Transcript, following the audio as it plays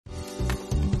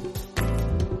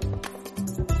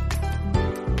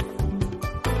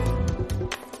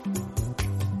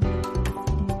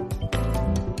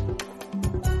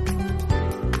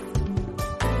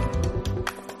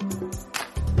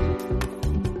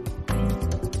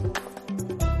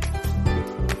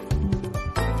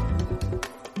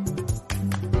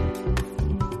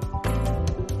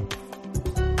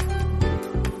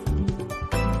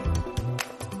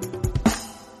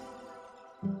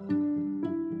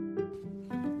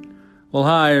Well,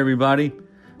 hi, everybody,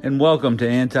 and welcome to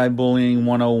Anti-Bullying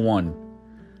 101.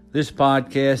 This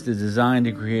podcast is designed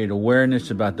to create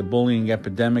awareness about the bullying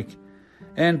epidemic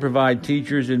and provide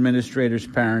teachers, administrators,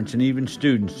 parents, and even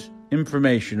students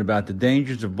information about the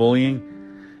dangers of bullying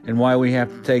and why we have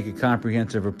to take a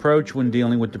comprehensive approach when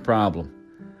dealing with the problem.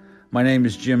 My name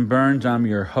is Jim Burns. I'm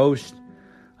your host.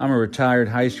 I'm a retired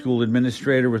high school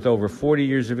administrator with over 40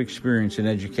 years of experience in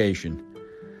education.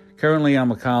 Currently,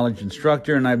 I'm a college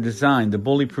instructor, and I've designed the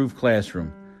Bully Proof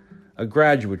Classroom, a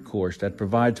graduate course that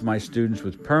provides my students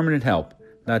with permanent help,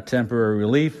 not temporary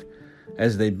relief,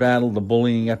 as they battle the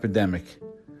bullying epidemic.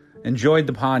 Enjoyed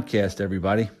the podcast,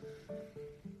 everybody.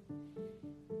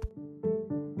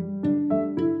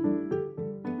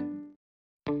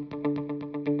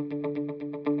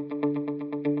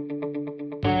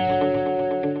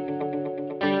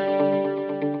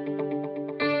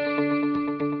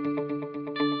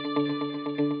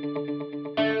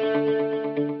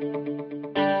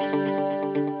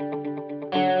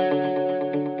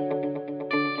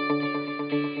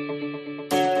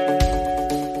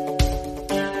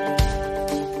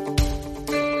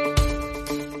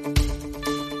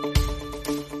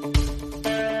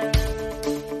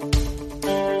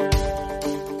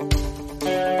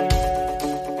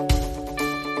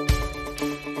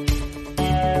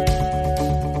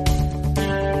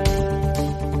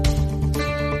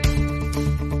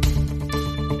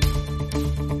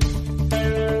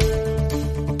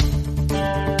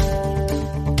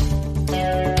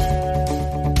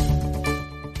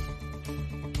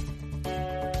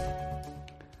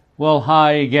 Well,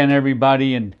 hi again,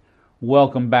 everybody, and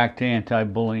welcome back to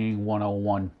Anti-Bullying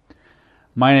 101.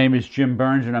 My name is Jim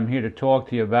Burns, and I'm here to talk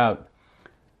to you about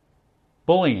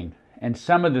bullying and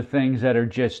some of the things that are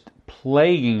just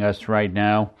plaguing us right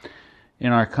now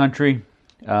in our country,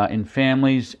 in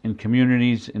families, in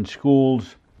communities, in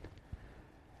schools,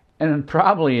 and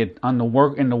probably in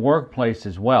the workplace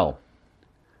as well.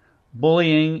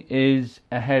 Bullying is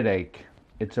a headache.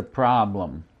 It's a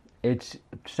problem. It's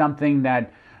something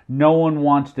that no one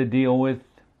wants to deal with,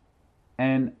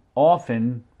 and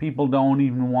often people don't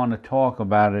even want to talk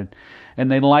about it, and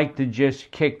they like to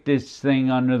just kick this thing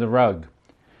under the rug,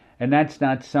 and that's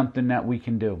not something that we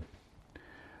can do.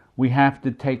 We have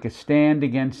to take a stand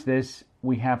against this.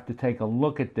 We have to take a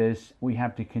look at this. We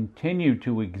have to continue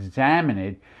to examine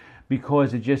it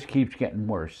because it just keeps getting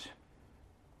worse.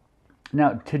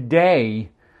 Now,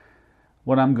 today,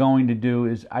 what I'm going to do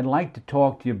is I'd like to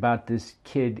talk to you about this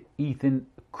kid, Ethan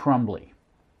Crumbley.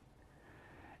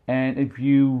 And if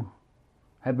you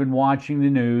have been watching the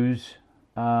news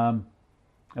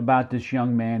about this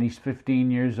young man, he's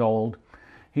 15 years old.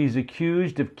 He's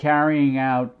accused of carrying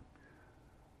out,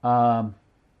 on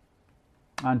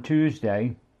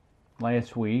Tuesday,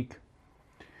 last week,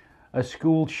 a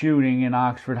school shooting in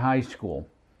Oxford High School,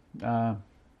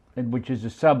 which is a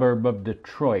suburb of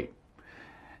Detroit.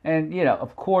 And,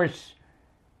 of course,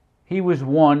 he was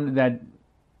one that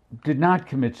did not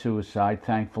commit suicide,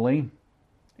 thankfully,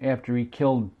 after he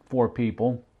killed 4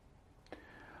 people.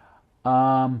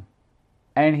 And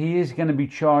he is going to be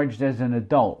charged as an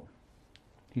adult.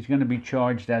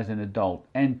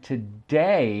 And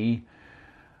today,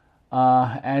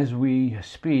 as we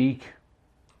speak,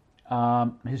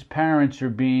 his parents are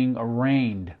being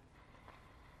arraigned.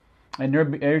 And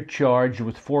they're charged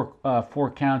with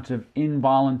 4 counts of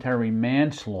involuntary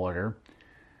manslaughter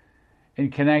in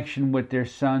connection with their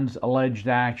son's alleged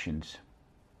actions.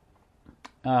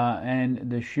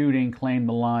 And the shooting claimed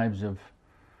the lives of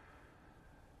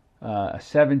a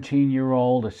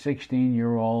 17-year-old, a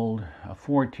 16-year-old, a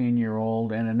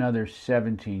 14-year-old, and another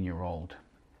 17-year-old.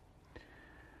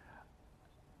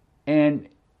 And,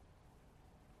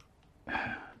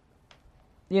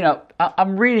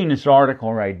 I'm reading this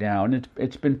article right now, and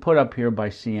it's been put up here by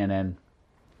CNN.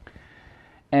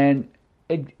 And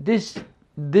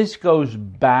this goes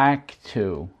back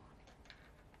to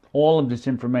all of this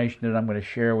information that I'm going to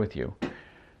share with you.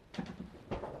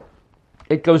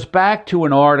 It goes back to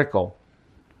an article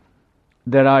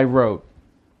that I wrote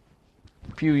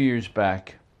a few years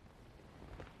back.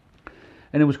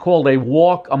 And it was called A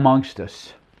Walk Amongst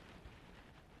Us.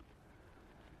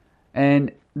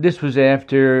 And this was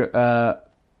after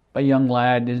a young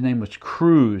lad, his name was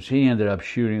Cruz. He ended up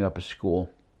shooting up a school.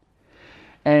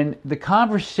 And the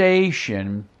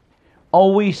conversation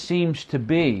always seems to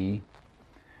be,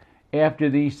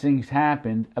 after these things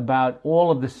happened, about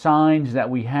all of the signs that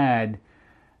we had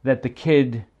that the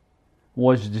kid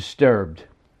was disturbed.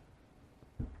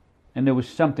 And there was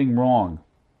something wrong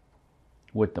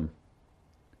with them.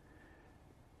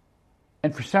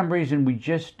 And for some reason, we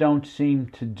just don't seem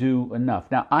to do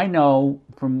enough. Now, I know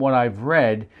from what I've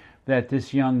read that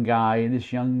this young guy,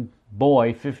 this young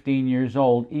boy, 15 years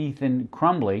old, Ethan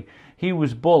Crumbley, he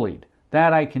was bullied.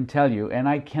 That I can tell you. And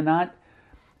I cannot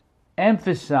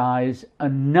emphasize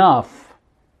enough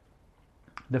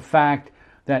the fact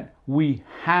that we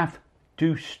have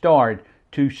to start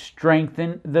to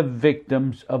strengthen the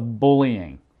victims of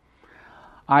bullying.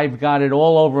 I've got it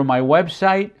all over my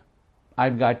website.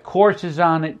 I've got courses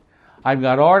on it. I've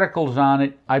got articles on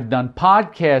it. I've done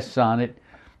podcasts on it.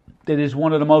 It is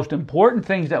one of the most important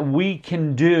things that we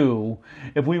can do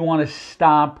if we want to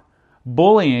stop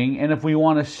bullying and if we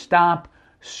want to stop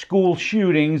school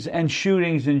shootings and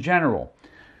shootings in general.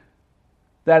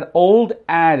 That old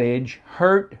adage,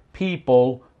 hurt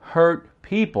people,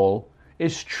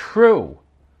 is true.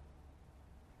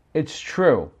 It's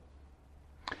true.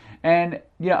 And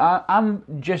yeah, I'm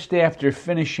just after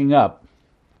finishing up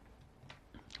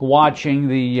watching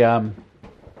the it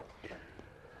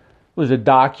was a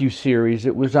docu-series.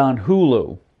 It was on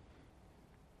Hulu,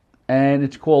 and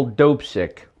it's called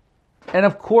Dopesick. And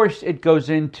of course, it goes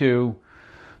into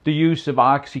the use of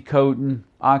Oxycontin,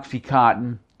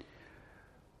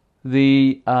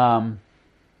 the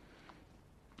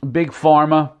Big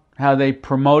Pharma, how they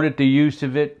promoted the use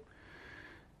of it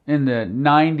in the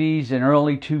 90s and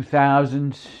early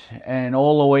 2000s and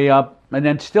all the way up, and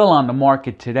then still on the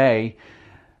market today.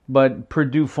 But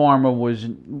Purdue Pharma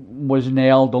was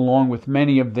nailed along with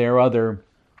many of their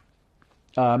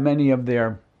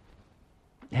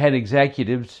head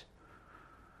executives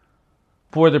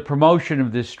for the promotion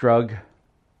of this drug.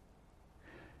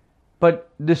 But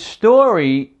the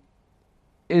story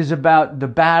is about the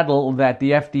battle that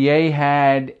the FDA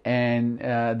had and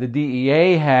the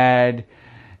DEA had,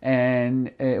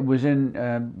 and it was in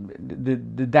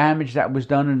the damage that was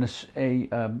done in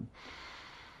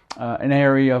an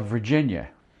area of Virginia.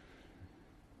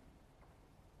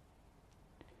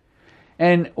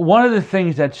 And one of the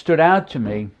things that stood out to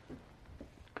me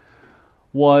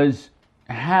was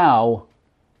how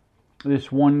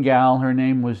this one gal, her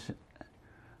name was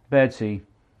Betsy,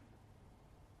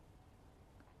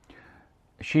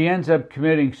 she ends up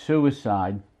committing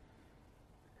suicide.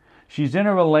 She's in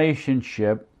a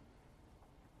relationship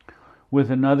with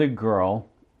another girl,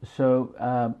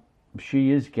 so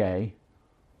she is gay.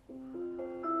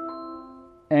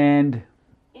 And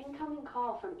incoming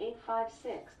call from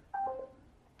 856.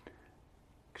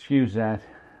 Excuse that.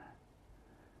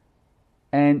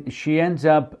 And she ends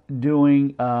up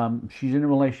doing. She's in a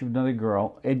relationship with another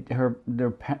girl.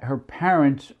 Her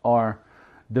parents are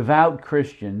devout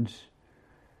Christians.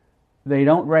 They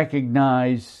don't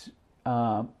recognize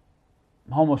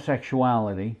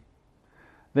homosexuality.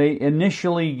 They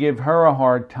initially give her a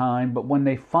hard time, but when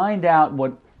they find out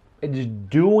what it is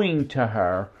doing to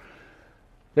her,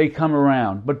 they come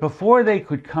around. But before they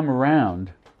could come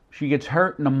around, she gets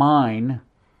hurt in the mind,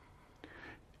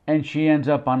 and she ends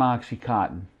up on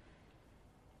Oxycontin.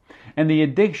 And the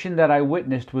addiction that I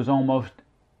witnessed was almost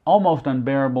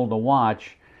unbearable to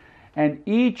watch. And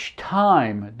each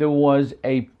time there was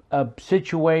a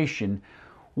situation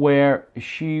where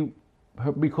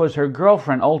because her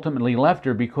girlfriend ultimately left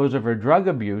her because of her drug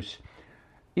abuse,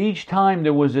 each time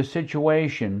there was a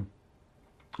situation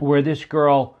where this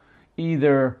girl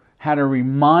either had a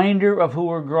reminder of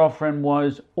who her girlfriend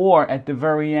was, or at the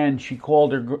very end she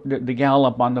called the gal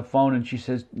up on the phone, and she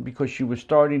says because she was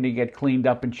starting to get cleaned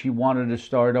up and she wanted to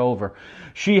start over.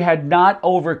 She had not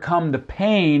overcome the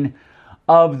pain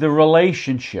of the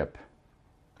relationship,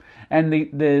 and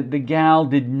the gal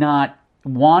did not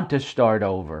want to start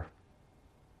over,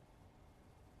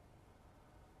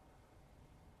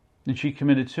 and she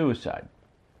committed suicide.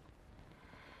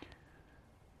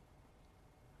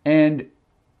 And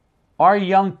our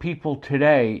young people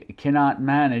today cannot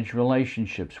manage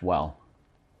relationships well.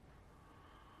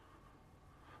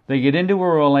 They get into a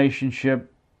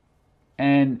relationship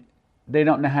and they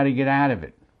don't know how to get out of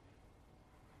it.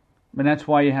 And that's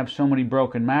why you have so many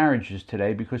broken marriages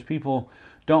today, because people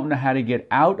don't know how to get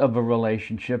out of a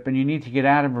relationship, and you need to get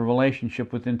out of a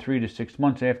relationship within 3 to 6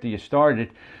 months after you start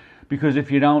it, because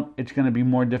if you don't, it's going to be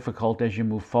more difficult as you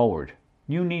move forward.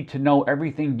 You need to know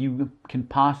everything you can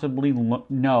possibly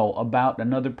know about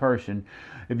another person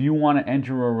if you want to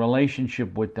enter a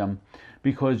relationship with them,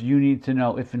 because you need to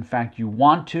know if in fact you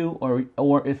want to,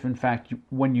 or if in fact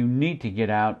when you need to get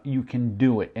out, you can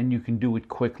do it, and you can do it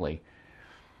quickly.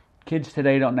 Kids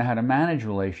today don't know how to manage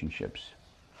relationships.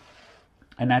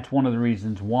 And that's one of the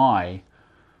reasons why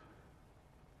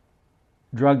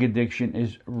drug addiction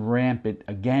is rampant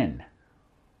again.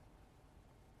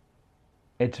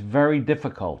 It's very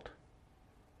difficult.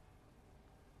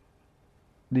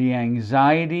 the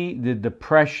anxiety, the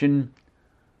depression,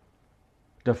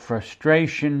 the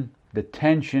frustration, the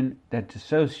tension that's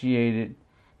associated.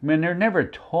 I mean, they're never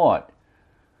taught.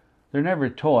 They're never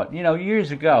taught. You know,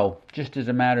 years ago, just as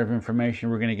a matter of information,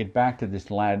 we're going to get back to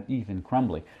this lad, Ethan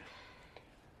Crumbley.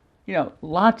 You know,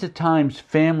 lots of times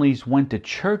families went to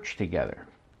church together.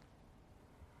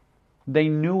 They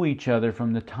knew each other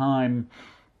from the time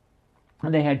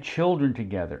they had children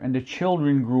together, and the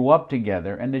children grew up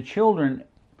together, and the children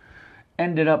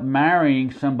ended up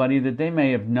marrying somebody that they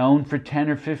may have known for 10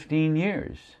 or 15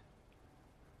 years.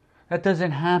 That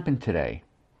doesn't happen today.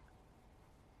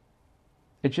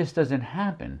 It just doesn't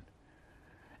happen.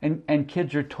 And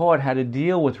kids are taught how to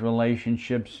deal with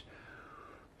relationships,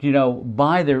 you know,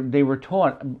 they were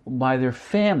taught by their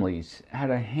families how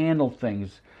to handle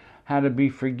things, how to be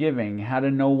forgiving, how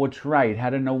to know what's right, how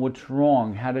to know what's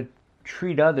wrong, how to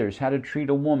treat others, how to treat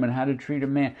a woman, how to treat a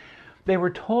man. They were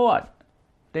taught.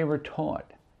 They were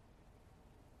taught.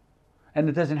 And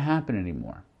it doesn't happen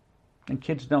anymore. And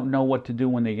kids don't know what to do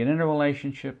when they get in a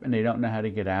relationship, and they don't know how to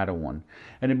get out of one.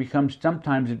 And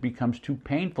sometimes it becomes too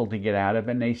painful to get out of,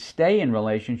 and they stay in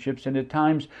relationships, and at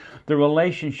times the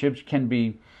relationships can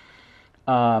be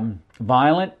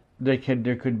violent. There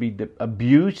could be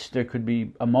abuse, there could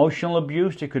be emotional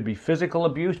abuse, there could be physical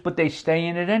abuse, but they stay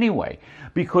in it anyway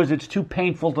because it's too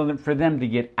painful for them to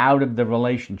get out of the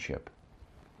relationship.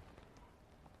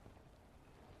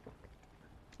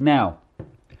 Now,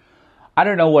 I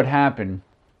don't know what happened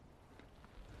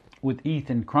with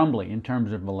Ethan Crumbley in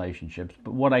terms of relationships,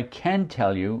 but what I can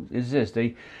tell you is this.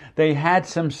 They had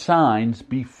some signs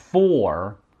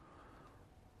before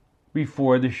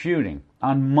the shooting.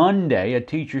 On Monday, a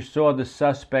teacher saw the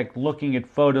suspect looking at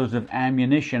photos of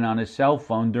ammunition on his cell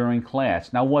phone during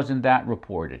class. Now, wasn't that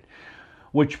reported?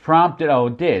 Which prompted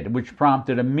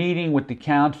a meeting with the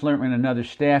counselor and another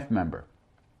staff member.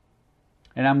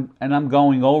 And I'm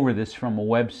going over this from a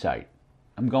website.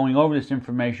 I'm going over this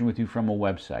information with you from a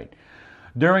website.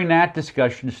 During that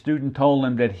discussion, the student told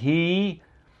him that he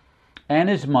and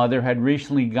his mother had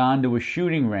recently gone to a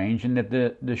shooting range and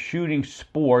that the shooting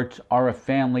sports are a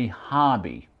family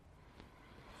hobby.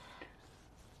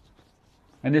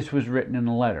 And this was written in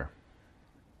a letter.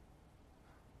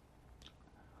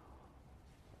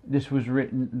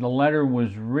 The letter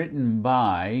was written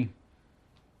by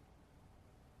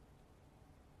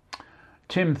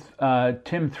Tim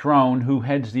Throne, who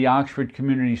heads the Oxford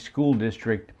Community School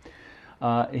District.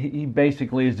 He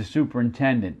basically is the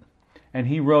superintendent. And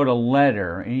he wrote a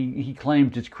letter. He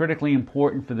claims it's critically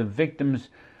important for the victims,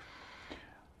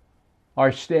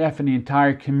 our staff, and the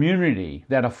entire community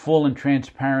that a full and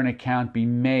transparent account be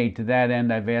made. To that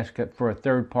end, I've asked for a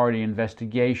third-party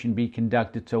investigation be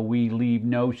conducted so we leave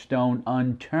no stone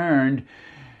unturned.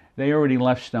 They already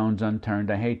left stones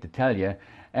unturned, I hate to tell you.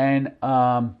 And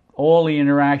all the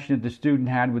interaction that the student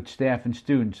had with staff and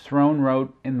students. Throne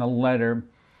wrote in the letter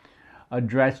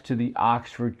addressed to the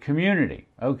Oxford community.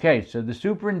 Okay, so the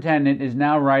superintendent is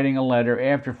now writing a letter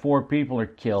after 4 people are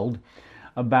killed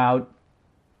about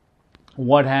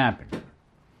what happened.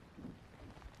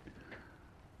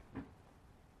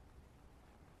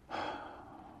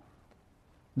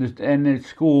 And the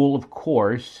school, of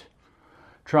course,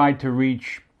 tried to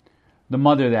reach the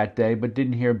mother that day, but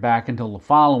didn't hear back until the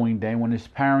following day when his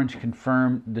parents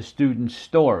confirmed the student's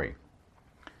story.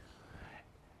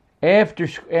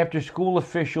 After school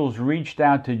officials reached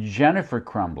out to Jennifer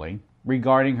Crumbley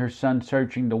regarding her son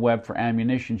searching the web for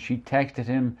ammunition, she texted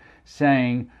him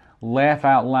saying, "Laugh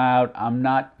out loud, I'm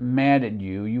not mad at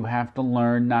you. You have to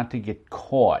learn not to get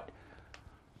caught."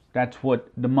 That's what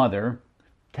the mother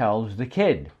tells the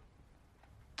kid.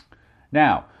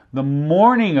 Now, the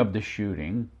morning of the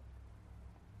shooting,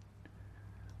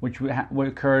 which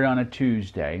occurred on a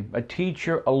Tuesday, a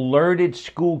teacher alerted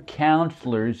school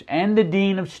counselors and the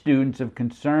dean of students of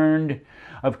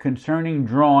concerning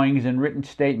drawings and written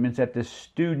statements that the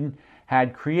student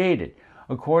had created.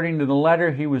 According to the letter,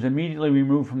 he was immediately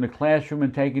removed from the classroom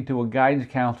and taken to a guidance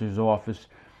counselor's office,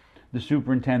 the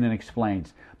superintendent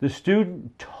explains. The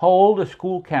student told a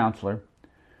school counselor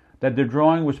that the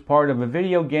drawing was part of a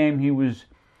video game he was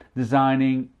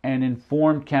designing and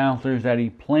informed counselors that he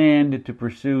planned to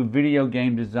pursue video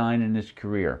game design in his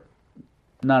career.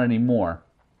 Not anymore.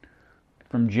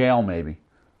 From jail, maybe.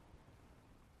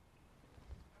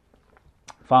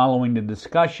 Following the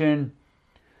discussion,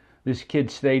 this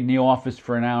kid stayed in the office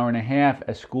for an hour and a half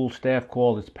as school staff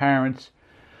called his parents,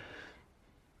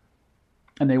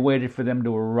 and they waited for them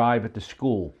to arrive at the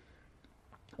school.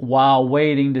 While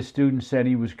waiting, the student said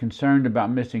he was concerned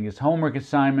about missing his homework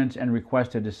assignments and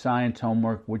requested his science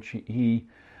homework, which he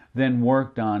then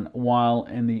worked on while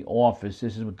in the office.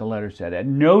 This is what the letter said. At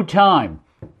no time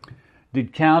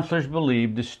did counselors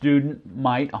believe the student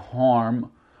might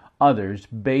harm others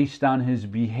based on his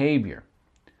behavior,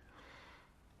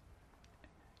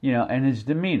 and his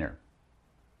demeanor,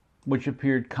 which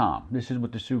appeared calm. This is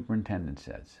what the superintendent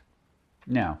says.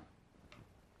 Now,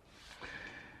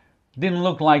 didn't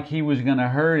look like he was going to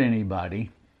hurt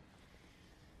anybody.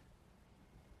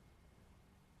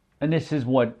 And this is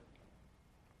what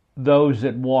those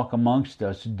that walk amongst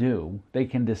us do. They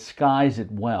can disguise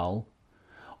it well.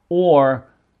 Or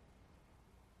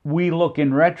we look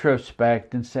in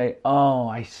retrospect and say, oh,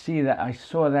 I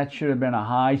saw that should have been a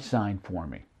high sign for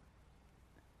me.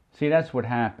 See, that's what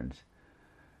happens.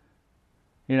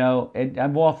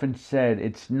 I've often said,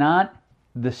 it's not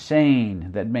the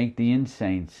sane that make the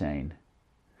insane sane.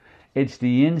 It's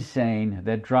the insane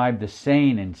that drive the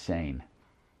sane insane.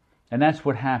 And that's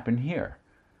what happened here.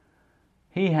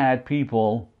 He had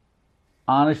people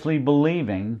honestly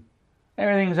believing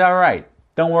everything's all right.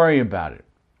 Don't worry about it.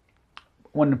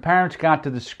 When the parents got to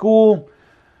the school,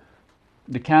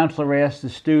 the counselor asked the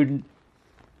student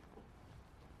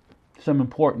some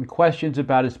important questions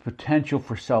about his potential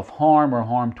for self-harm or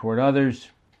harm toward others.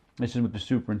 This is what the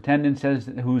superintendent says,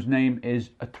 whose name is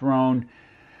Throne.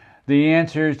 The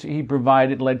answers he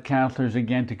provided led counselors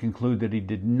again to conclude that he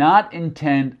did not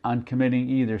intend on committing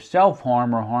either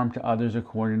self-harm or harm to others,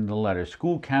 according to the letter.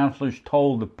 School counselors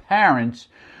told the parents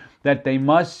that they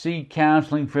must seek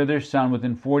counseling for their son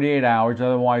within 48 hours,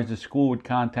 otherwise the school would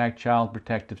contact Child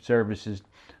Protective Services,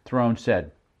 Throne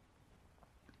said.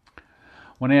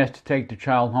 When asked to take the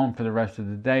child home for the rest of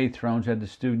the day, Throne said the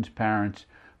student's parents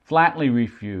flatly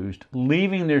refused,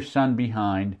 leaving their son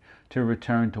behind to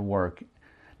return to work.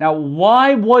 Now,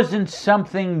 why wasn't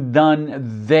something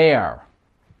done there?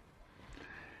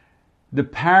 The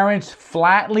parents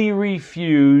flatly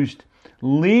refused,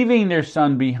 leaving their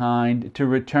son behind to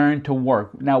return to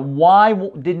work. Now, why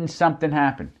didn't something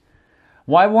happen?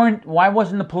 Why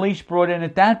wasn't the police brought in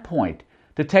at that point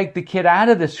to take the kid out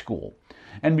of the school?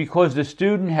 And because the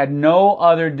student had no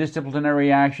other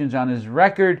disciplinary actions on his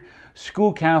record,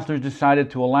 school counselors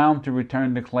decided to allow him to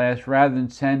return to class rather than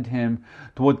send him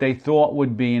to what they thought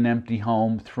would be an empty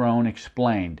home, Throne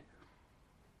explained.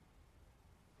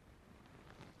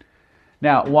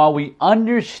 Now, while we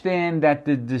understand that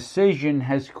the decision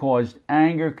has caused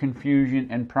anger, confusion,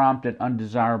 and prompted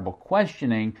undesirable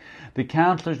questioning, the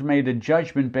counselors made a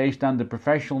judgment based on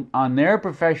their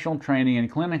professional training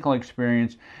and clinical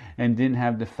experience and didn't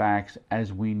have the facts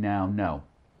as we now know.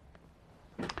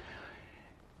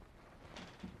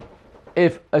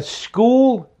 If a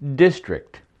school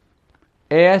district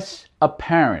asks a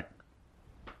parent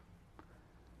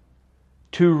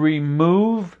to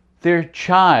remove their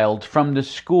child from the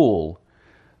school,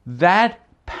 that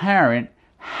parent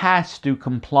has to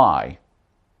comply.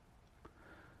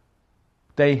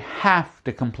 They have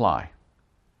to comply.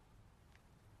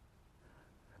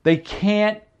 They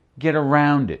can't get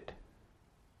around it.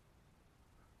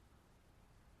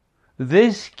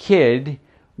 This kid,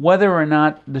 whether or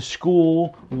not the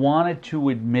school wanted to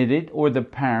admit it or the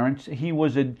parents,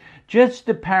 just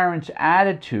the parents'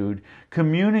 attitude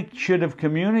should have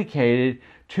communicated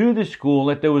to the school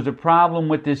that there was a problem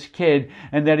with this kid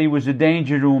and that he was a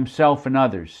danger to himself and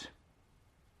others.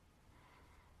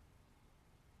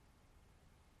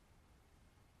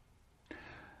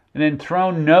 And then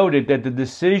Throne noted that the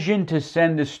decision to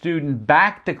send the student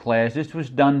back to class, this was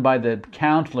done by the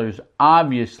counselors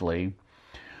obviously,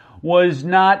 was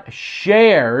not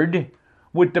shared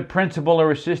with the principal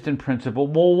or assistant principal.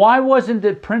 Well, why wasn't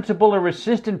the principal or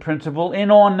assistant principal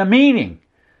in on the meeting?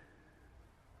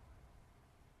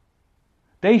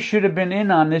 They should have been in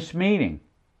on this meeting.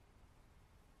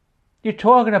 You're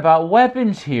talking about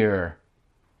weapons here.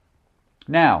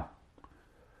 Now,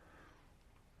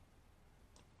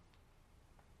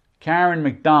 Karen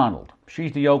McDonald,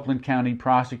 she's the Oakland County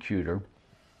prosecutor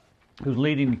who's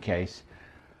leading the case.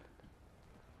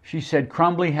 She said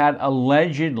Crumbley had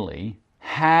allegedly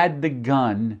had the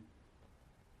gun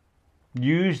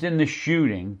used in the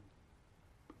shooting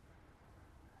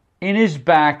in his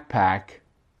backpack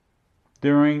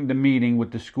during the meeting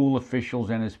with the school officials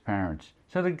and his parents.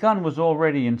 So the gun was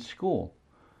already in school.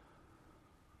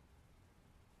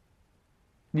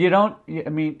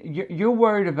 You're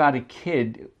worried about a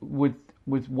kid with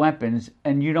weapons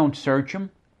and you don't search him?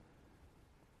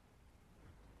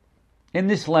 In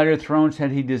this letter, Throne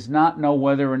said he does not know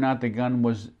whether or not the gun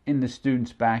was in the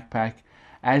student's backpack,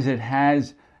 as it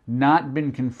has not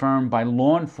been confirmed by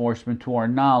law enforcement to our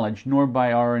knowledge, nor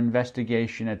by our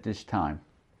investigation at this time.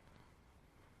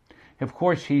 Of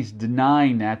course, he's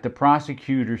denying that. The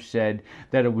prosecutor said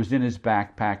that it was in his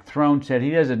backpack. Throne said he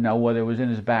doesn't know whether it was in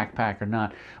his backpack or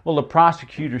not. Well, the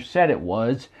prosecutor said it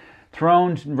was.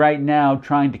 Throne's right now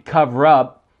trying to cover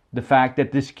up the fact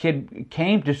that this kid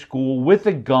came to school with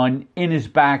a gun in his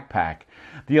backpack.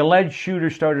 The alleged shooter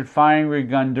started firing a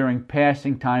gun during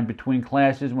passing time between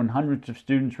classes when hundreds of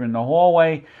students were in the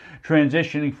hallway,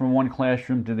 transitioning from one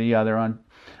classroom to the other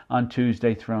on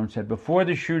Tuesday, Throne said. Before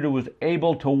the shooter was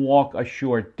able to walk a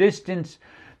short distance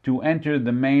to enter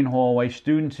the main hallway,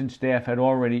 students and staff had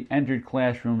already entered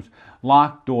classrooms,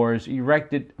 locked doors,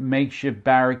 erected makeshift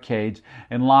barricades,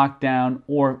 and locked down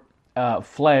or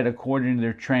fled according to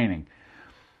their training.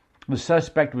 The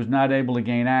suspect was not able to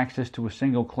gain access to a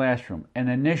single classroom. An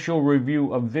initial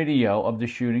review of video of the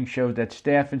shooting showed that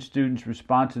staff and students'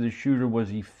 response to the shooter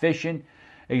was efficient,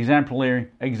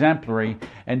 exemplary,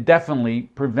 and definitely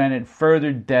prevented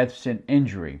further deaths and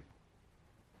injury.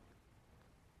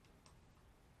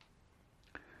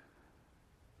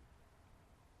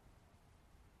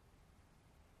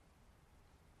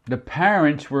 The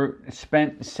parents were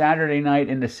spent Saturday night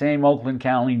in the same Oakland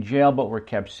County jail, but were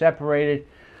kept separated.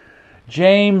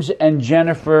 James and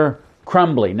Jennifer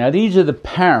Crumbley. Now, these are the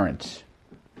parents.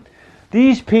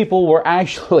 These people were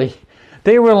actually,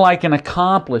 they were like an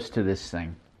accomplice to this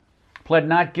thing. Pled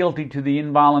not guilty to the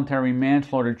involuntary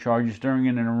manslaughter charges during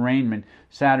an arraignment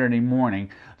Saturday morning.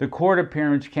 The court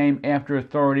appearance came after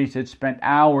authorities had spent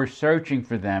hours searching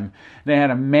for them. They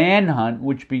had a manhunt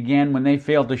which began when they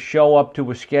failed to show up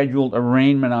to a scheduled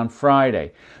arraignment on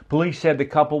Friday. Police said the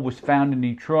couple was found in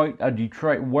a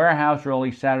Detroit warehouse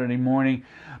early Saturday morning,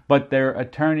 but their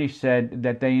attorney said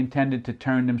that they intended to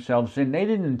turn themselves in. They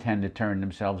didn't intend to turn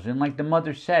themselves in. Like the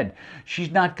mother said,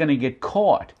 she's not going to get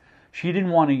caught. She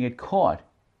didn't want to get caught.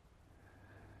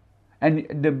 And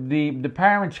the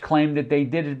parents claimed that they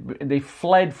did it, they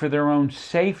fled for their own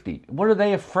safety. What are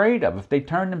they afraid of? If they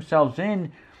turn themselves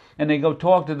in and they go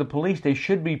talk to the police, they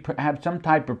should have some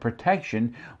type of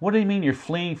protection. What do you mean you're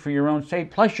fleeing for your own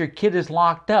safety? Plus your kid is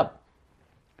locked up.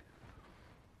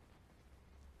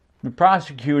 The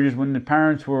prosecutors, when the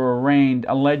parents were arraigned,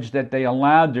 alleged that they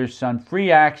allowed their son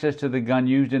free access to the gun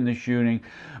used in the shooting,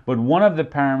 but one of the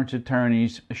parents'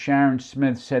 attorneys, Sharon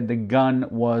Smith, said the gun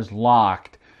was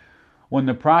locked. When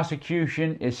the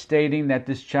prosecution is stating that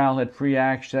this child had free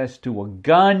access to a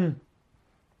gun,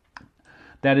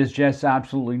 that is just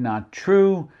absolutely not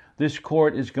true. This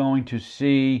court is going to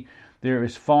see there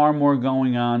is far more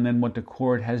going on than what the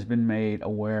court has been made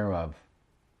aware of.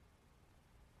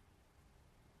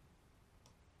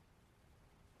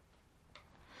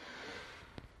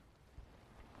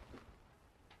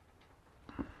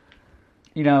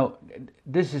 You know,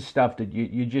 this is stuff that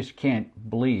you just can't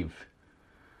believe.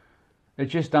 It's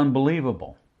just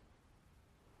unbelievable.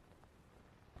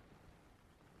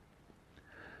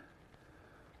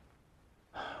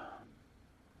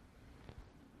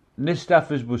 This stuff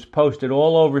was posted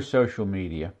all over social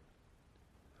media.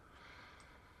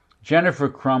 Jennifer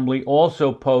Crumbley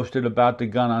also posted about the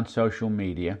gun on social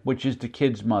media, which is the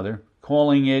kid's mother,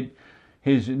 calling it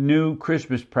his new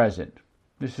Christmas present.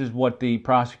 This is what the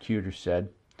prosecutor said.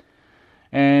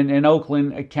 And an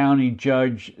Oakland County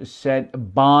judge set a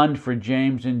bond for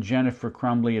James and Jennifer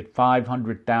Crumbley at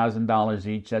 $500,000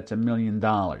 each. That's $1 million.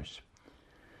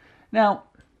 Now,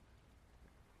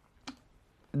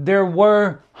 there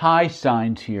were high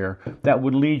signs here that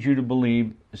would lead you to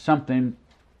believe something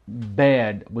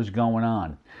bad was going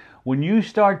on. When you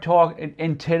start talking,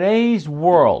 in today's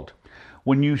world,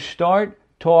 when you start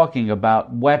talking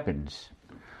about weapons,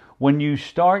 when you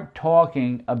start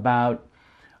talking about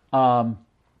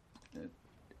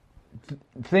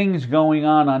things going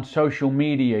on social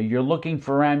media, you're looking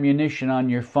for ammunition on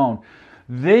your phone.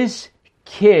 This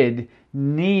kid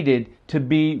needed to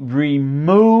be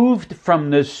removed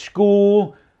from the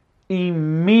school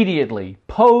immediately.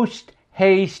 Post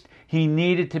haste, he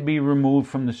needed to be removed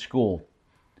from the school.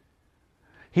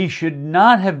 He should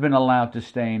not have been allowed to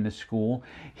stay in the school.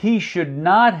 He should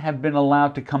not have been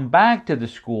allowed to come back to the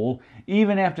school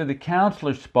even after the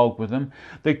counselor spoke with him.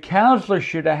 The counselor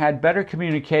should have had better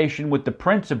communication with the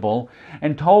principal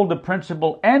and told the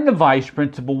principal and the vice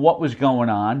principal what was going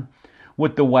on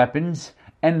with the weapons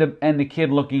and the kid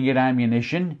looking at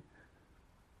ammunition.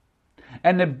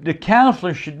 And the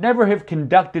counselor should never have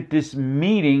conducted this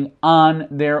meeting on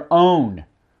their own.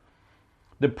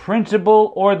 The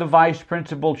principal or the vice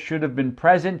principal should have been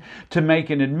present to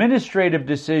make an administrative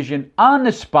decision on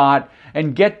the spot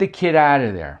and get the kid out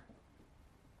of there.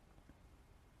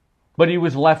 But he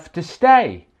was left to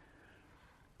stay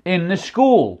in the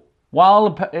school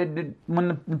when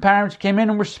the parents came in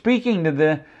and were speaking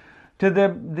to to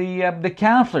the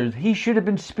counselors. He should have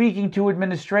been speaking to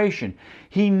administration.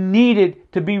 He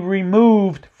needed to be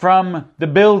removed from the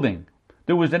building.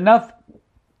 There was enough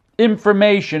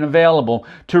information available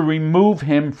to remove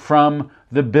him from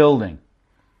the building.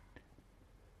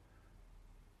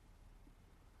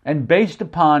 And based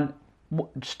upon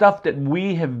stuff that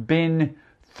we have been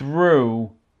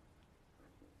through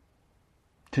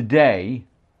today,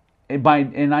 by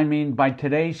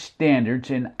today's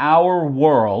standards in our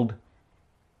world,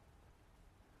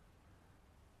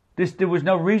 there was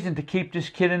no reason to keep this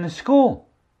kid in the school.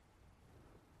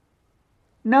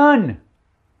 None.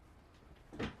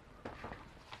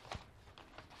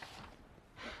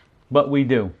 But we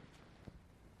do.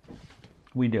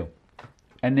 We do.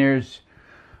 And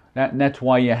that's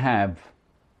why you have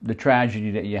the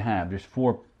tragedy that you have. There's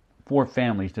four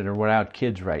families that are without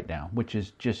kids right now, which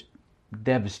is just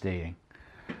devastating.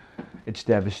 It's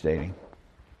devastating.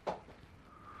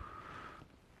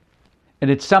 And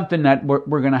it's something that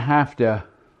we're going to have to,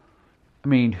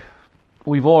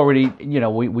 we've already,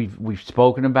 we've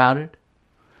spoken about it.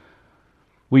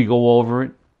 We go over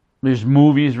it. There's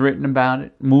movies written about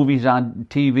it, movies on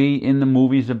TV, in the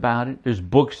movies about it. There's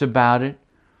books about it.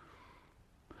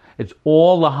 It's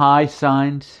all the high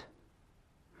signs.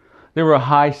 There were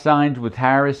high signs with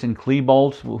Harris and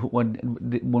Klebold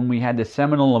when we had the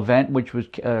seminal event, which was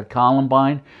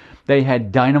Columbine. They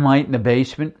had dynamite in the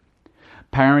basement.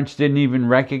 Parents didn't even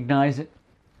recognize it.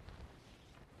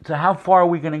 So how far are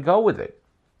we going to go with it?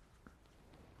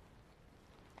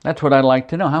 That's what I'd like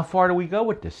to know. How far do we go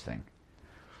with this thing?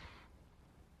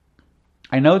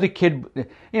 I know the kid,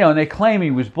 and they claim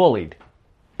he was bullied.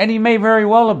 And he may very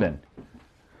well have been.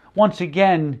 Once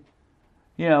again,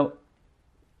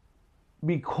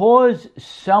 because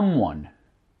someone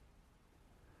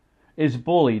is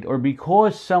bullied, or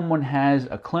because someone has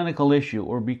a clinical issue,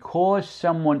 or because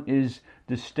someone is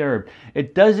disturbed,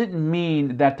 it doesn't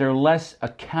mean that they're less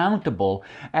accountable.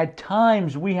 At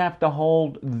times, we have to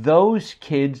hold those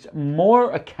kids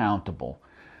more accountable,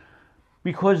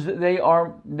 because they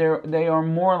are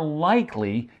more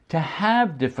likely to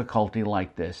have difficulty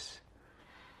like this.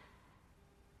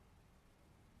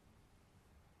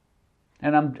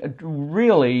 And I'm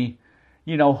really,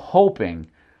 hoping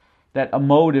that a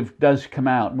motive does come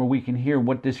out where we can hear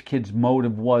what this kid's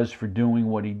motive was for doing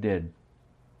what he did.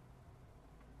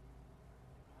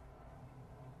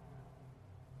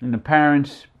 And the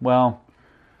parents, well,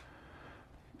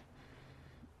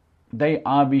 they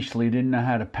obviously didn't know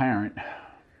how to parent.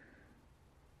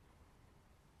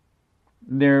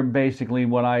 They're basically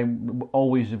what I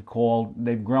always have called,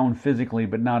 they've grown physically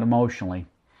but not emotionally.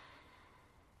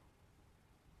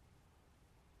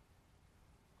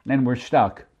 And we're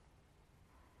stuck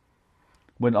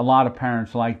with a lot of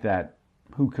parents like that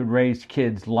who could raise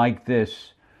kids like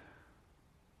this,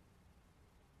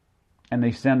 and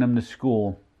they send them to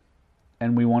school,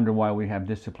 and we wonder why we have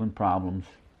discipline problems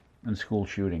and school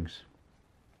shootings.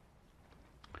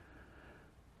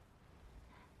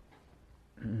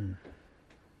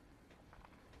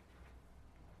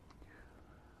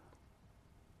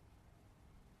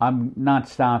 I'm not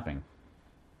stopping.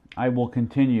 I will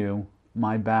continue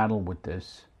my battle with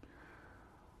this.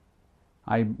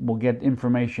 I will get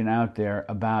information out there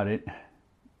about it.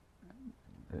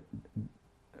 A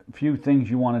few things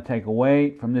you want to take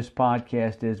away from this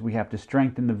podcast is we have to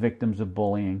strengthen the victims of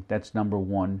bullying. That's number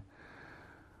one.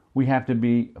 We have to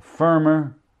be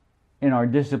firmer in our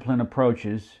discipline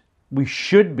approaches. We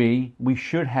should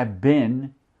have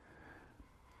been.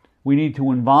 We need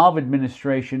to involve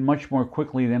administration much more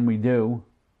quickly than we do.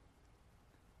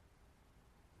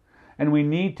 And we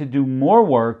need to do more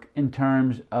work in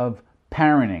terms of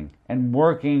parenting and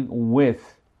working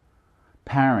with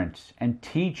parents and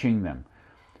teaching them.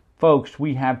 Folks,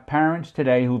 we have parents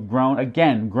today who've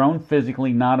grown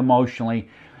physically, not emotionally,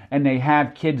 and they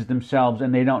have kids themselves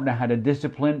and they don't know how to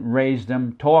discipline, raise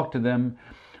them, talk to them,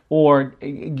 or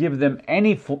give them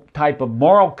any type of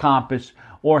moral compass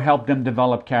or help them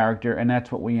develop character, and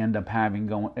that's what we end up having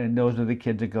going, and those are the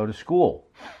kids that go to school.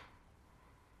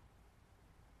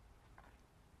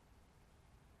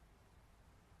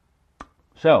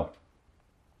 So,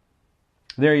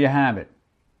 there you have it.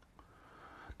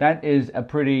 That is a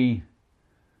pretty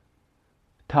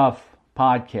tough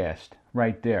podcast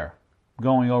right there,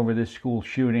 going over this school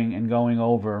shooting and going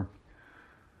over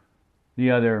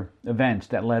the other events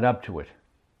that led up to it.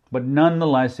 But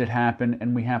nonetheless, it happened,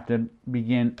 and we have to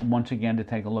begin once again to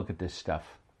take a look at this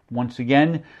stuff. Once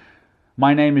again,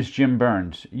 my name is Jim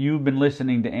Burns. You've been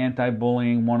listening to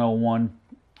Anti-Bullying 101.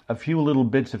 A few little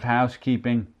bits of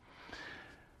housekeeping.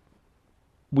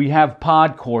 We have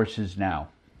pod courses now.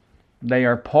 They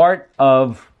are part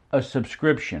of a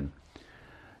subscription.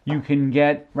 You can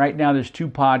get right now. There's 2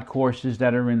 pod courses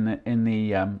that are in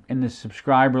the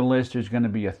subscriber list. There's going to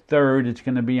be a third. It's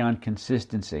going to be on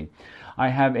consistency. I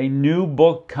have a new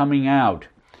book coming out.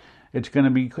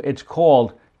 It's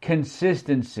called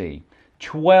Consistency.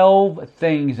 12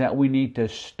 things that we need to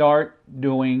start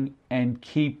doing and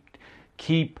keep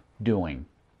doing.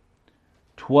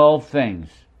 12 things.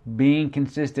 Being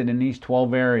consistent in these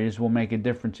 12 areas will make a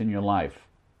difference in your life.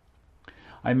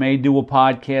 I may do a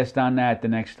podcast on that the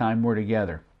next time we're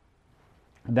together.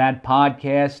 That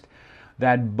podcast,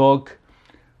 that book,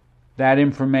 that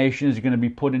information is going to be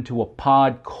put into a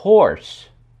pod course.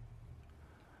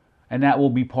 And that will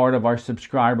be part of our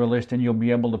subscriber list, and you'll be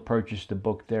able to purchase the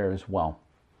book there as well.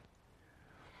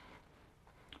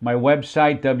 My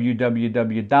website,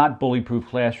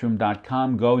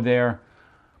 www.bullyproofclassroom.com. Go there.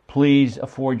 Please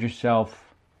afford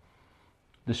yourself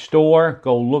the store.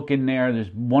 Go look in there.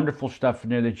 There's wonderful stuff in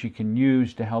there that you can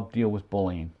use to help deal with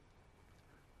bullying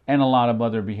and a lot of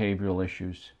other behavioral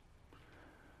issues.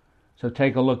 So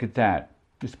take a look at that.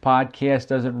 This podcast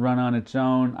doesn't run on its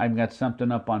own. I've got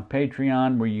something up on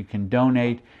Patreon where you can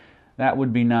donate. That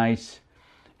would be nice.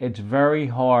 It's very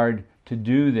hard to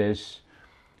do this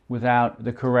without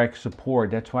the correct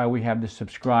support. That's why we have the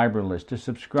subscriber list. The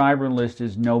subscriber list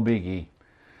is no biggie.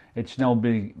 It's no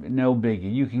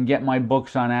biggie. You can get my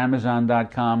books on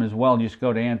Amazon.com as well. Just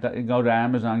go to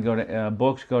Amazon, go to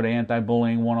books, go to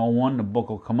Anti-Bullying 101. The book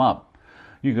will come up.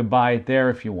 You could buy it there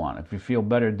if you want, if you feel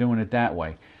better doing it that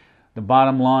way. The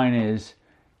bottom line is,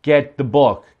 get the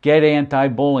book. Get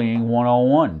Anti-Bullying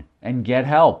 101 and get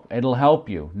help. It'll help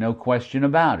you. No question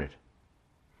about it.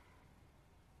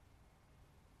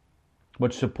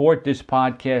 But support this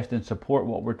podcast and support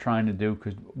what we're trying to do,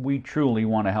 because we truly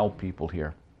want to help people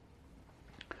here.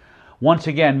 Once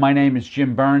again, my name is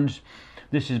Jim Burns.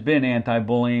 This has been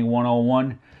Anti-Bullying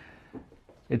 101.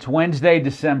 It's Wednesday,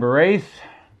 December 8th.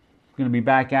 I'm going to be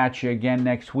back at you again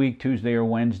next week, Tuesday or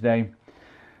Wednesday.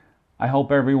 I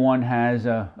hope everyone has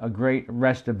a great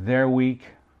rest of their week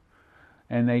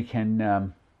and they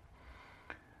can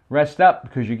rest up,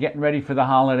 because you're getting ready for the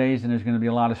holidays and there's going to be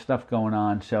a lot of stuff going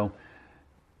on. So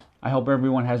I hope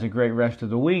everyone has a great rest of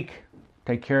the week.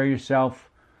 Take care of yourself.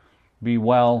 Be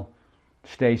well.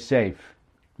 Stay safe.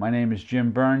 My name is Jim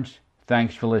Burns.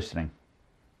 Thanks for listening.